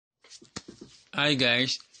Hi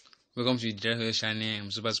guys, welcome to the Direct channel. I'm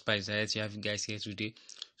super excited to have you guys here today.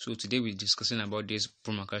 So today we're discussing about this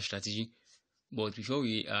pro-market strategy. But before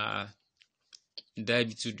we dive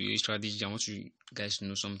into the strategy, I want you guys to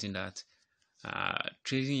know something that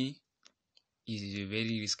trading is a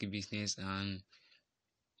very risky business, and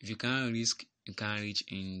if you can't risk, you can't reach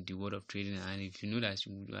in the world of trading. And if you know that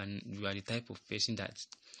you are the type of person that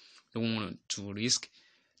don't want to risk,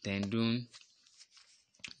 then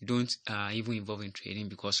don't even involve in trading,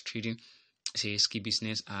 because trading is a risky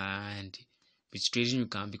business, and with trading you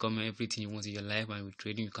can become everything you want in your life, and with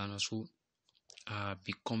trading you can also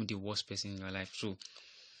become the worst person in your life. So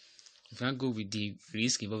if you can't go with the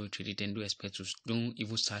risk involved with trading, then don't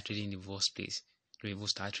even start trading in the first place. Don't even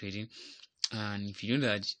start trading. And if you know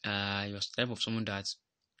that you're the type of someone that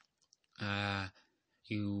uh,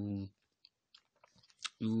 you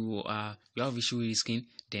you have issue risking,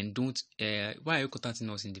 then don't why are you contacting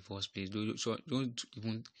us in the first place? Don't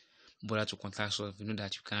even bother to contact us if you know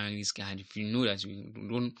that you can't risk, and if you know that you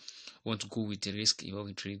don't want to go with the risk involved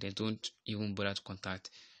in trade, then don't even bother to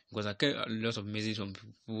contact. Because I get a lot of messages from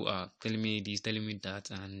people who are telling me this, telling me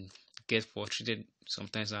that, and get frustrated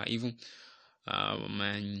sometimes. Even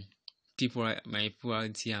my people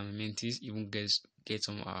out here and my mentees even get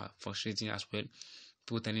some frustrating as well.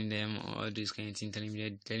 People telling them all this kind of thing, telling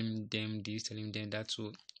them this, telling them that.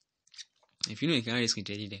 So if you know you can't risk in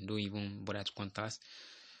trading, then don't even bother to contact.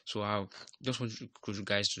 So I just want you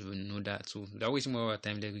guys to know that. So without wasting more of our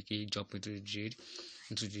time, let we quickly jump into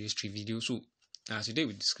the history video. So today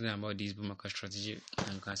we're discussing about this bull market strategy,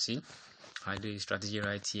 and you can see I do the strategy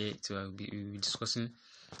right here. So we'll be discussing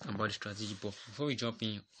about the strategy. But before we jump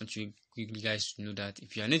in, I want you guys to know that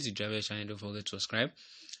if you are new to the driver channel, don't forget to subscribe,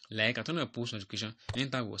 like, I turn on post notification.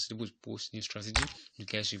 Anytime we're able to post new strategy, you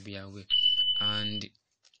guys will be aware. And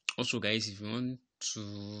also, guys, if you want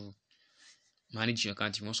to manage your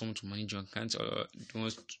account, you want someone to manage your account, or you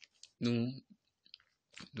want no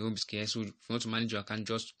don't be scared. So if you want to manage your account,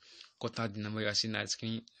 just cut out the number you are seeing at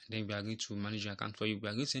screen, and then we are going to manage your account for you. We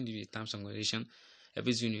are going to send you the terms and conditions,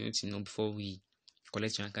 everything you need to know before we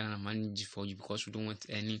collect your account and manage it for you, because we don't want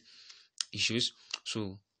any issues.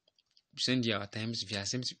 So send your terms. If you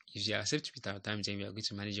accept with our terms, then we are going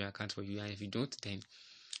to manage your account for you, and if you don't, then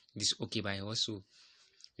it's okay by us. So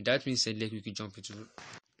with that being said, let's quickly jump into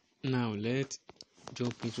let's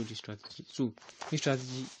jump into the strategy. So this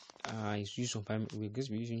strategy is used on 5 we're going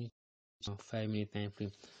to be using it on 5 minute time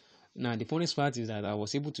frame. Now the funniest part is that I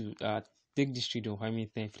was able to take this trade on 5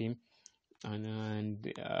 minute time frame,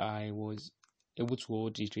 and I was able to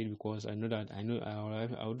hold the trade because I already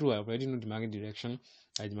know the market direction,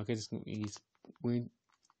 that the market is going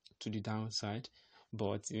to the downside.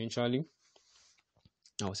 But eventually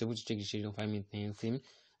I was able to take the trade on 5 minute time frame,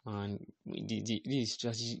 and this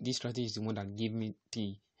strategy is the one that gave me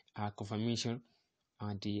the confirmation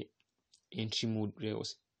and the entry mode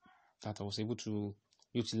rails that I was able to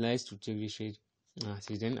utilize to take the trade.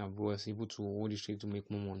 Since then, I was able to hold the trade to make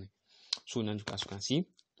more money. So now, as you can see,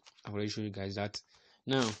 I've already showed you guys that.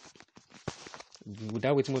 Now,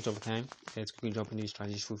 without waiting much of time, let's quickly jump into the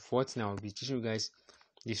strategy. So first, now I'll be teaching you guys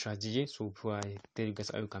the strategy. So before I tell you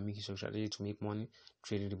guys how you can make use of strategy to make money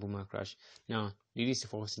trading the bull market crash. Now, this is the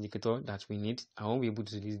first indicator that we need. I won't be able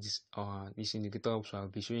to release this indicator up, so I'll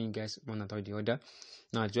be showing you guys one after the other.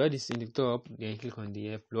 Now, to add this indicator up, then click on the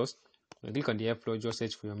F plus. When you click on the F plus, just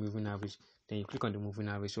search for your moving average. Then you click on the moving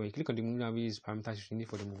average. So when you click on the moving average, is parameters you need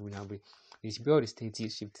for the moving average. The period is steady,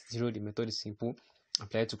 shift 0. The method is simple.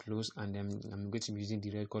 Apply to close, and then I'm going to be using the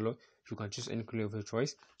red color. You can choose any color of your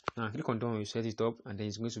choice. Now click on done, you set it up, and then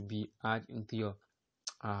it's going to be add into your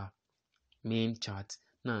main chart.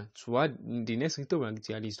 Now to add the next thing, we're going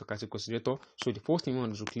to add is Stochastic Oscillator. So the first thing you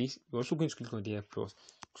want to click, you're also going to click on the F plus.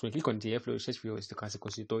 So you click on the F plus, search for your Stochastic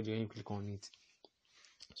Oscillator, then you click on it.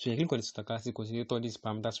 So you click on the Stochastic Oscillator. These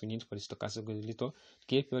parameters we need for the Stochastic Oscillator.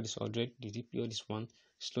 K period is 100, the D period is 1,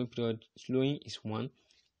 slowing is 1,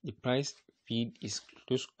 the price feed is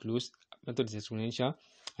close, method is exponential,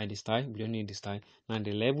 and the style, we don't need the style. Now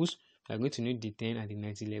the levels, we are going to need the 10 and the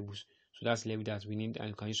 90 levels. So that's the level that we need, and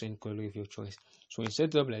you can use any color of your choice. So when you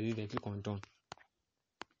set it up like this, then click on done.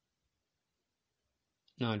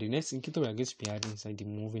 Now the next indicator we are going to be adding inside the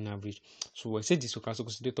moving average. So when I set the Stochastic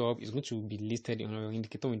Oscillator up, it's going to be listed on our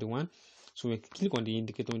indicator window 1. So we click on the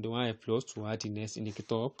indicator window 1 plus to add the next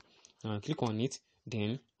indicator up. Now click on it,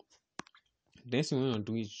 then the next thing we want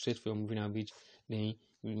to do is set for your moving average. Then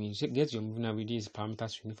when you get your moving average, these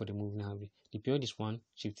parameters you need for the moving average. The period is 1,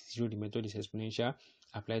 shift 0, the method is exponential,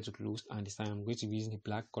 apply to close, and this time I'm going to be using the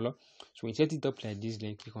black color. So when you set it up like this,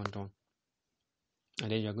 then click on done.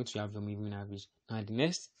 and then you are going to have your moving average. And the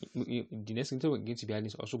next thing we're going to be adding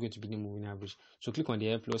is also going to be the moving average. So click on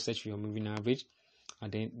the L+, search for your moving average,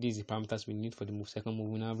 and then these are the parameters we need for the second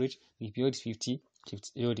moving average. The period is 50,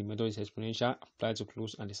 the method is exponential, apply to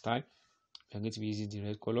close, and the style. We are going to be using the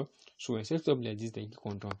red color. So when set up like this, then click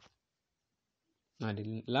on done. Now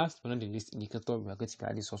the last one on the list indicator we are going to be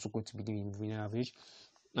adding is also going to be the moving average.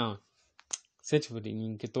 Now search for the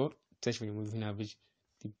indicator, search for the moving average.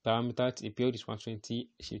 The parameter, the period is 120,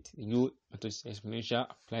 shift U, method is exponential,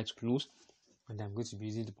 apply to close, and I'm going to be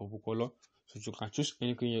using the purple color. So you can choose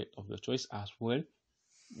any color of your choice as well.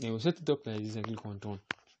 Then we set it up like this and click on done,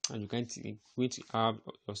 and you can going to have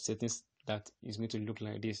your settings that is going to look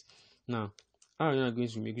like this. Now, how are you going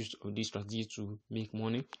to make use of this strategy to make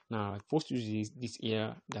money? Now, I first use this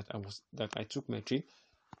area that I took my trade.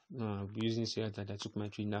 Now, I'll be using this area that I took my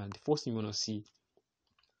trade. Now, the first thing you want to see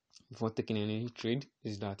before taking any trade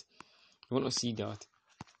is that you want to see that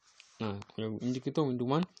now your indicator window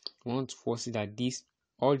one, you want to first see that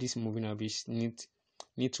all these moving averages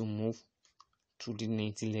need to move to the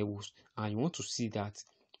 90 levels, and you want to see that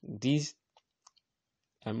these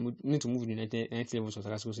need to move the 90 levels of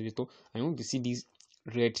Stochastic Oscillator, and you want to see this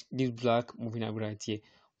black moving average right here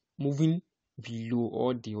moving below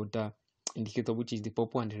all the other indicator, which is the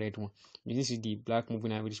purple and the red one. You can see the black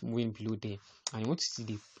moving average moving below there, and you want to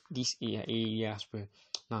see this area as well.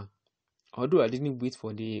 Now, although I didn't wait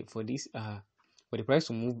for the price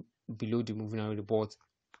to move below the moving average, but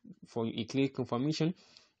for a clear confirmation,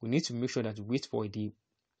 we need to make sure that we wait for the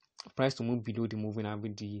price to move below the moving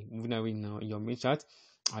average now in your main chart,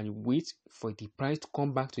 and you wait for the price to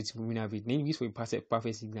come back to its moving average. Then you wait for a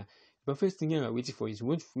perfect signal. The perfect signal we're waiting for is we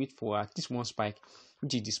want to wait for at least one spike,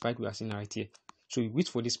 which is the spike we are seeing right here. So you wait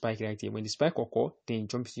for this spike right here. When the spike occurs, then you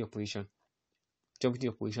jump into your position.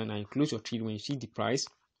 And you close your trade when you see the price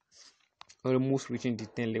almost reaching the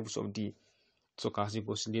 10 levels of the Stochastic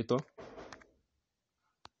Oscillator.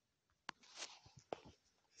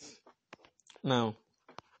 Now,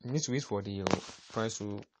 you need to wait for the price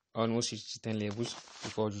to almost reach 10 levels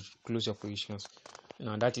before you close your positions.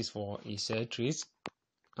 Now, that is for a sell trade,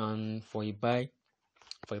 and for a buy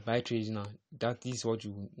trade. Now, that is what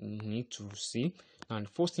you need to see. And the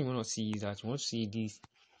first thing you want to see is that you want to see this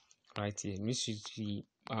right here. You need to see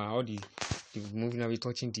how the moving average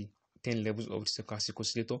touching the 10 levels of the Stochastic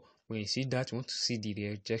Oscillator. When you see that, you want to see the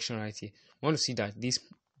rejection right here. You want to see that this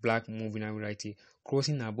black moving average right here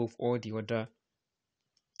crossing above all the other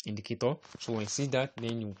indicator. So when you see that,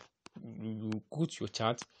 then you go to your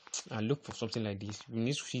chart and look for something like this. You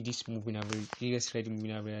need to see this moving average,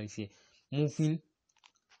 moving average right here, moving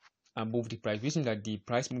above the price, which means that the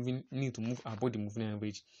price need to move above the moving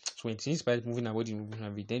average. So when you see this price moving above the moving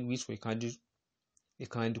average, then wait for a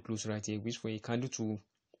candle close right here. Wait for a candle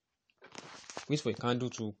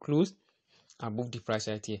to close above the price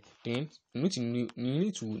right here. Then you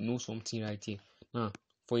need to know something right here. Now,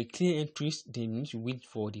 for a clear entries, then you need to wait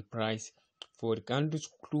for the price for the candle to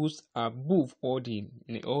close above all the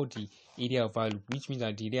area of value, which means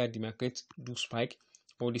that the area the market do spike.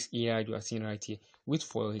 All this area you are seeing right here, wait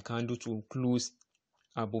for a candle to close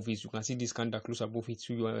above it. You can see this candle close above it,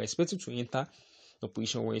 so you are expected to enter the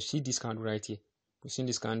position when you see this candle right here. You see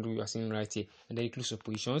this candle you are seeing right here, and then you close your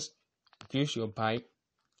positions, close your buy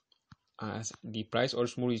as the price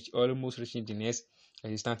almost reaching the next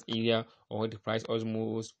resistance area, or the price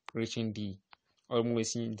almost reaching the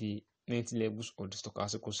 90 levels of the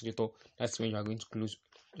Stochastic Oscillator. That's when you are going to close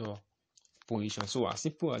your position. So as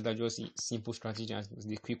simple as that, just a simple strategy as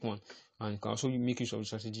the quick one. And you can also make use of the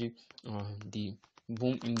strategy on the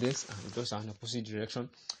boom index and just an opposite direction.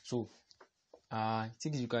 So I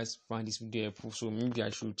think you guys find this video helpful, so maybe I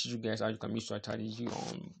should teach you guys how you can use strategy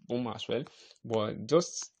on boom as well, but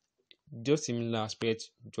just similar aspects.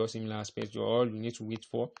 All you need to wait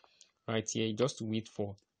for right here, just to wait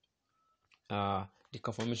for the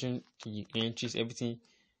confirmation, the entries, everything.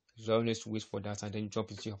 You always to wait for that, and then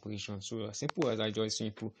jump into your operation. So as simple as I just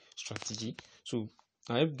simple strategy. So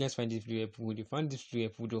I hope you guys find this video helpful. If you find this video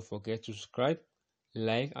helpful, don't forget to subscribe,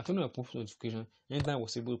 like, and turn on post notification. Anytime I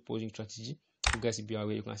was able to post strategy, you guys will be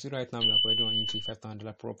aware. You can see right now we are already on into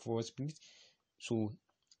 $5,000 prop forward split. So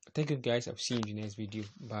thank you guys. I'll see you in the next video.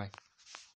 Bye.